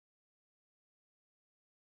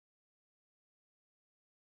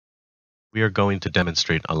We are going to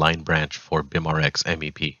demonstrate a line branch for BIMrx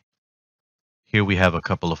MEP. Here we have a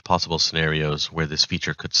couple of possible scenarios where this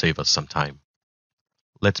feature could save us some time.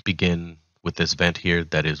 Let's begin with this vent here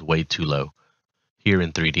that is way too low. Here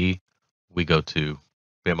in 3D, we go to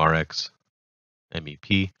BIMrx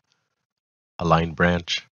MEP, Align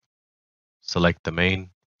Branch, select the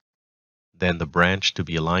main, then the branch to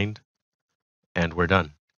be aligned, and we're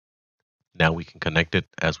done. Now we can connect it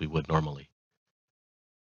as we would normally.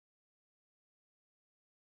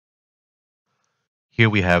 Here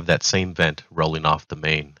we have that same vent rolling off the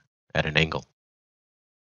main at an angle.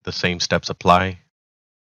 The same steps apply,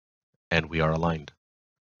 and we are aligned.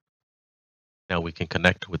 Now we can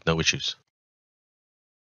connect with no issues.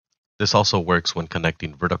 This also works when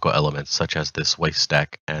connecting vertical elements such as this waste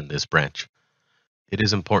stack and this branch. It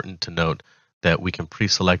is important to note that we can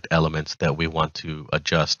pre-select elements that we want to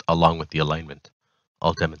adjust along with the alignment.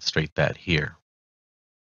 I'll demonstrate that here.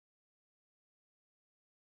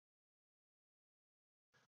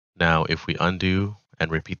 Now, if we undo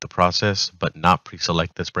and repeat the process, but not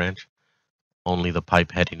pre-select this branch, only the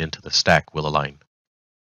pipe heading into the stack will align.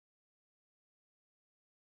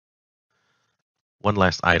 One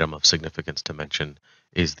last item of significance to mention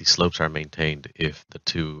is the slopes are maintained if the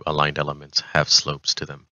two aligned elements have slopes to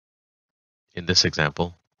them. In this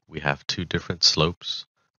example, we have two different slopes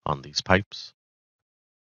on these pipes.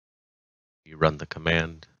 We run the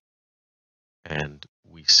command and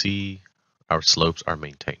we see our slopes are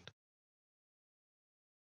maintained.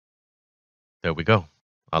 There we go,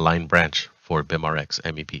 a line branch for BIMrx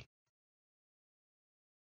MEP.